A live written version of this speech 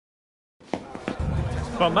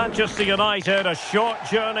For Manchester United, a short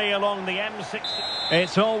journey along the M60.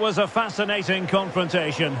 It's always a fascinating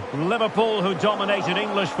confrontation. Liverpool, who dominated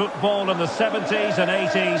English football in the 70s and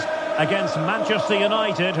 80s, against Manchester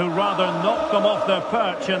United, who rather knocked them off their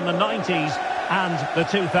perch in the 90s and the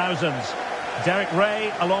 2000s. Derek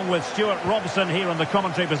Ray, along with Stuart Robson here in the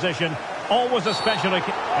commentary position. Always a special... It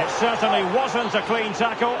certainly wasn't a clean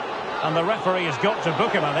tackle, and the referee has got to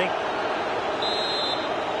book him, I think.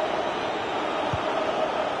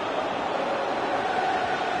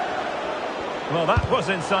 Well, that was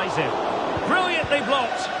incisive. Brilliantly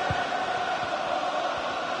blocked.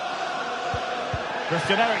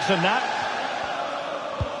 Christian Eriksen now.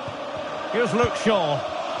 Here's Luke Shaw.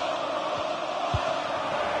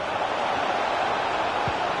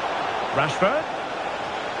 Rashford.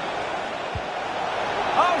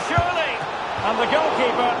 Oh, surely! And the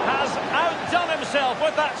goalkeeper has outdone himself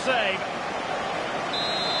with that save.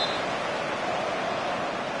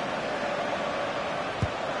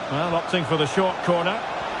 Well, opting for the short corner.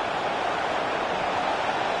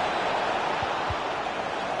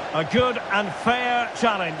 A good and fair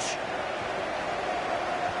challenge.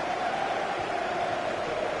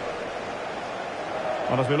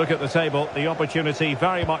 Well, as we look at the table, the opportunity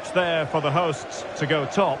very much there for the hosts to go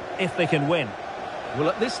top if they can win. Well,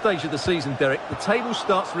 at this stage of the season, Derek, the table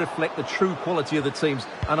starts to reflect the true quality of the teams,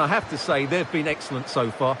 and I have to say they've been excellent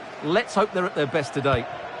so far. Let's hope they're at their best today.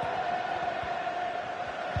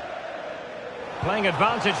 Playing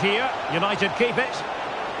advantage here. United keep it.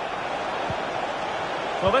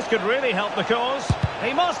 Well, this could really help the cause.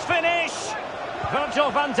 He must finish. Virgil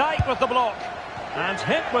van Dijk with the block. And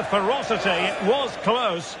hit with ferocity. It was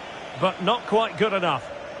close, but not quite good enough.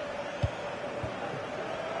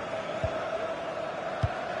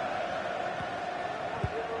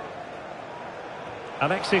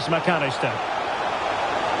 Alexis McAllister.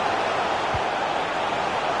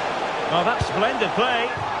 Well, that's splendid play.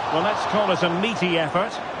 Well, let's call it a meaty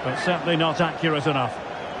effort, but certainly not accurate enough.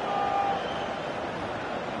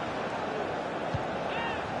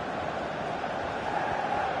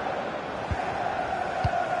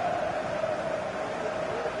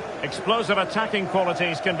 Explosive attacking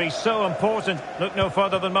qualities can be so important. Look no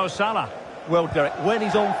further than Mo Salah. Well, Derek, when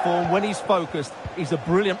he's on form, when he's focused, he's a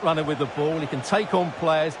brilliant runner with the ball. He can take on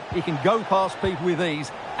players, he can go past people with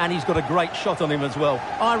ease, and he's got a great shot on him as well.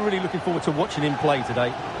 I'm really looking forward to watching him play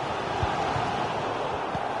today.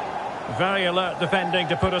 Very alert defending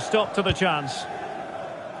to put a stop to the chance.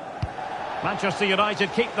 Manchester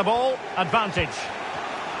United keep the ball. Advantage.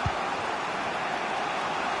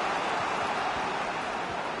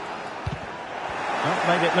 Well,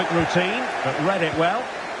 made it look routine, but read it well.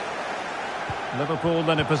 Liverpool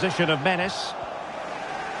in a position of menace.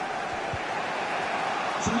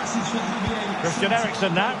 Christian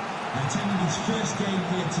Eriksen now. Attending his first game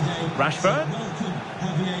here today. Rashford. Welcome,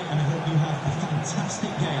 Javier, and I hope you have a fantastic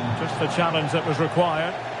game. Just the challenge that was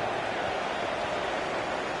required.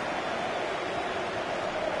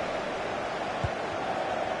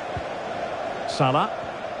 Salah.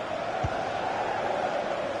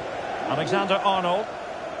 Alexander-Arnold.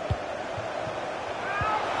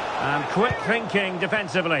 And quick thinking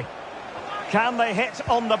defensively. Can they hit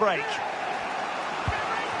on the break?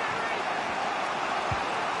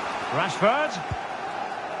 Rashford.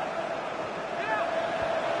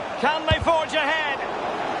 Can they forge ahead?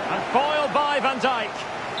 And foiled by Van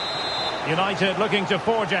Dijk. United looking to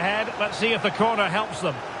forge ahead. Let's see if the corner helps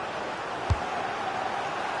them.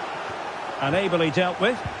 And ably dealt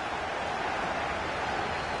with.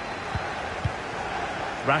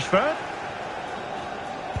 Rashford.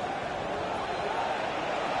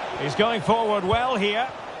 He's going forward well here.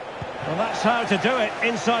 Well, that's how to do it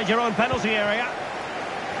inside your own penalty area.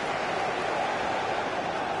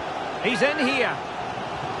 He's in here.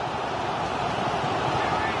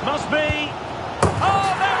 Must be. Oh,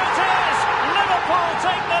 there it is! Liverpool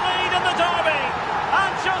take the lead in the derby.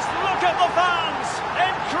 And just look at the fans.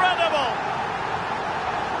 Incredible.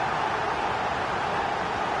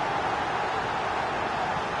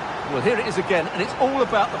 Well, here it is again, and it's all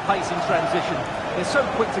about the pace in transition. They're so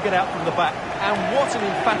quick to get out from the back, and what an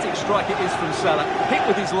emphatic strike it is from Salah. Hit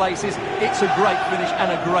with his laces, it's a great finish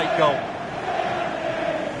and a great goal.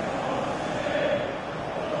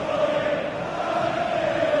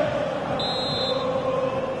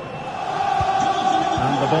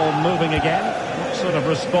 And the ball moving again. What sort of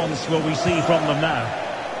response will we see from them now?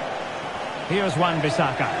 Here's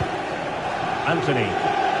Wan-Bissaka. Anthony.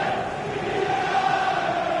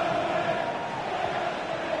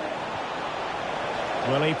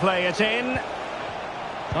 Will he play it in?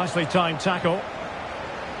 Nicely timed tackle.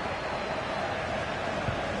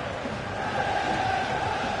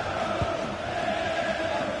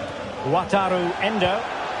 Wataru Endo.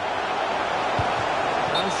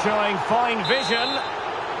 And showing fine vision.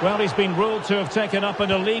 Well, he's been ruled to have taken up an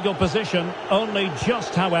illegal position, only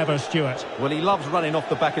just, however, Stuart. Well, he loves running off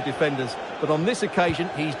the back of defenders, but on this occasion,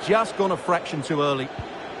 he's just gone a fraction too early.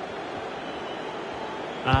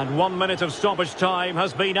 And 1 minute of stoppage time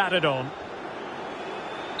has been added on.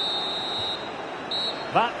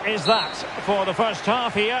 That is that for the first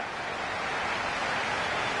half here.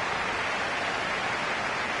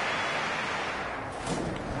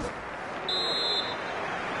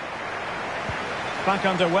 Back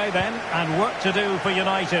underway then, and work to do for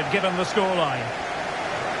United given the scoreline.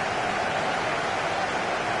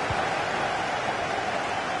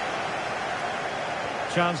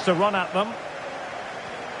 Chance to run at them.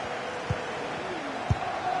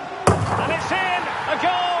 And it's in! A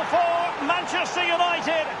goal for Manchester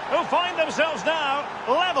United, who find themselves now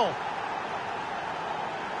level.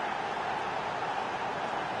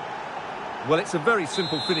 Well, it's a very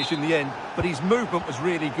simple finish in the end, but his movement was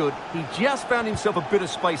really good. He just found himself a bit of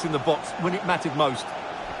space in the box when it mattered most.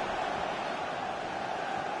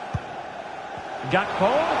 Gakpo.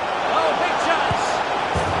 Oh, big chance.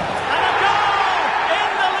 And a goal! In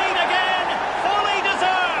the lead again. Fully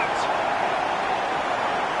deserved.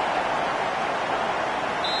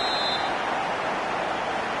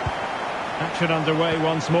 Action underway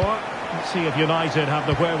once more. Let's see if United have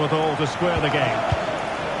the wherewithal to square the game.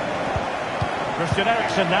 Christian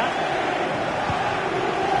Eriksen now.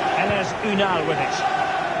 Enes Unal with it.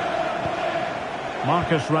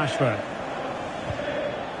 Marcus Rashford.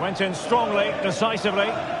 Went in strongly, decisively.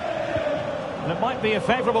 And it might be a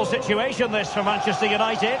favourable situation, this, for Manchester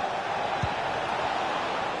United.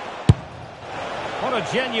 What a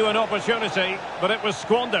genuine opportunity, but it was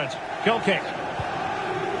squandered. Goal kick.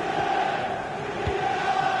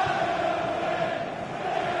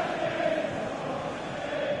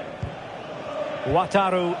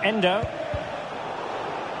 Wataru Endo.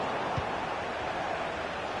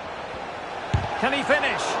 Can he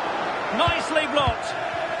finish? Nicely blocked.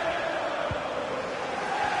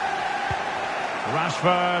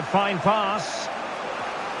 Rashford, fine pass.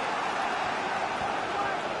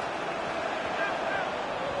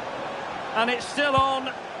 And it's still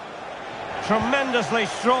on. Tremendously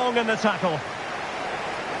strong in the tackle.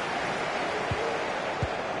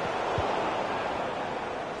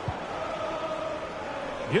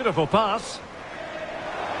 Beautiful pass.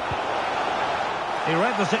 He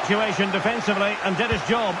read the situation defensively and did his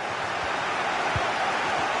job.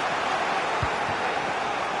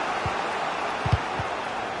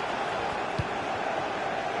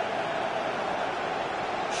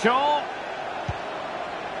 Shaw.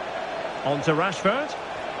 On to Rashford.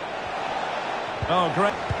 Oh,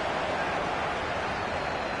 great.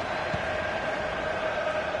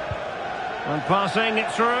 And passing it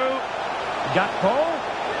through. Gakpo.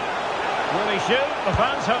 Will he shoot? The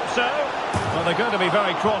fans hope so. Well, they're going to be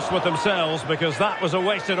very cross with themselves because that was a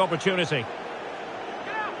wasted opportunity.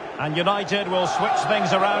 And United will switch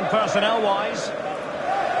things around personnel-wise.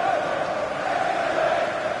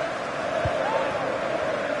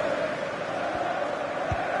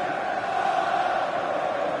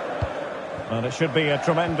 And it should be a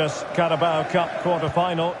tremendous Carabao Cup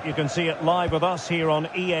quarter-final. You can see it live with us here on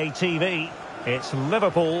EA TV. It's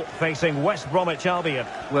Liverpool facing West Bromwich Albion.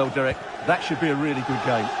 Well, Derek, that should be a really good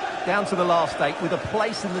game. Down to the last 8 with a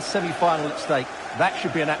place in the semi-final at stake. That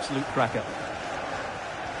should be an absolute cracker.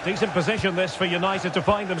 Decent position this for United to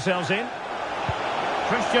find themselves in.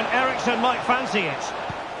 Christian Eriksen might fancy it.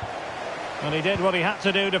 And he did what he had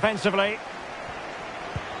to do defensively.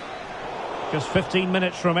 Just 15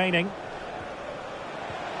 minutes remaining.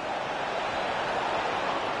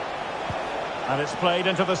 And it's played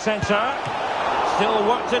into the centre. Still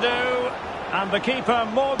work to do. And the keeper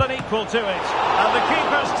more than equal to it. And the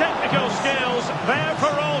keeper's technical skills there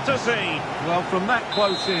for all to see. Well, from that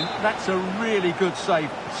close in, that's a really good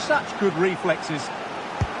save. Such good reflexes.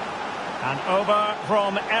 And over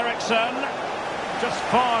from Eriksen. Just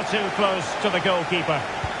far too close to the goalkeeper.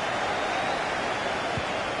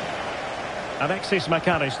 Alexis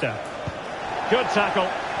McAllister. Good tackle.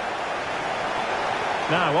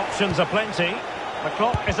 Now, options are plenty. The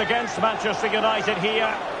clock is against Manchester United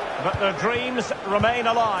here, but their dreams remain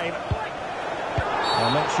alive.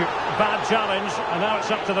 Well, makes you bad challenge, and now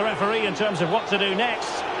it's up to the referee in terms of what to do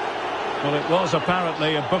next. Well, it was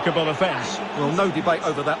apparently a bookable offence. Well, no debate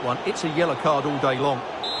over that one. It's a yellow card all day long.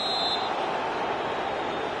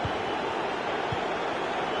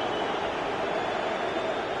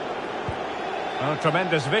 Oh,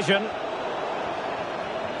 tremendous vision.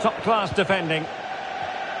 Top-class defending.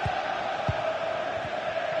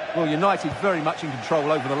 Well, United very much in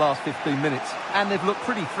control over the last 15 minutes, and they've looked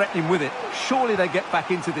pretty threatening with it. Surely they get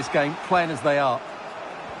back into this game, playing as they are.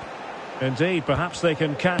 Indeed, perhaps they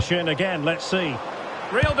can cash in again. Let's see.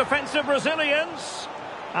 Real defensive resilience.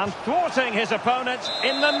 And thwarting his opponent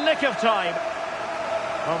in the nick of time.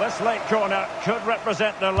 Well, this late corner could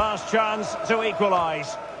represent their last chance to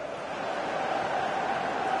equalise.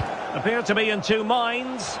 Appear to be in two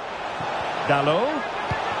minds. Dalot.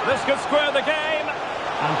 This could square the game.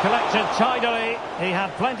 And collected tidily. He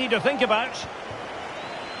had plenty to think about.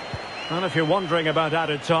 And if you're wondering about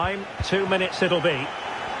added time, 2 minutes it'll be.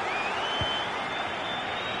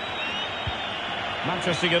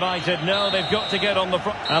 Manchester United know they've got to get on the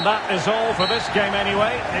front. And that is all for this game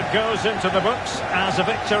anyway. It goes into the books as a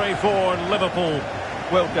victory for Liverpool.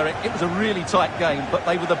 Well, Derek, it was a really tight game, but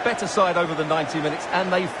they were the better side over the 90 minutes,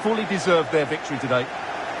 and they fully deserved their victory today.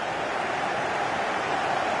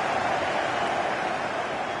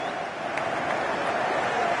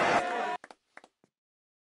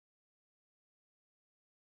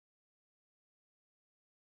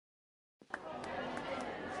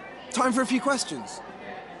 Time for a few questions.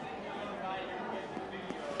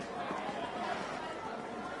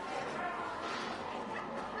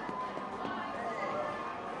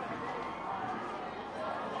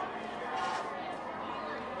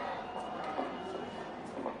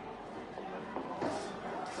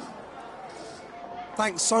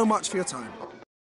 Thanks so much for your time.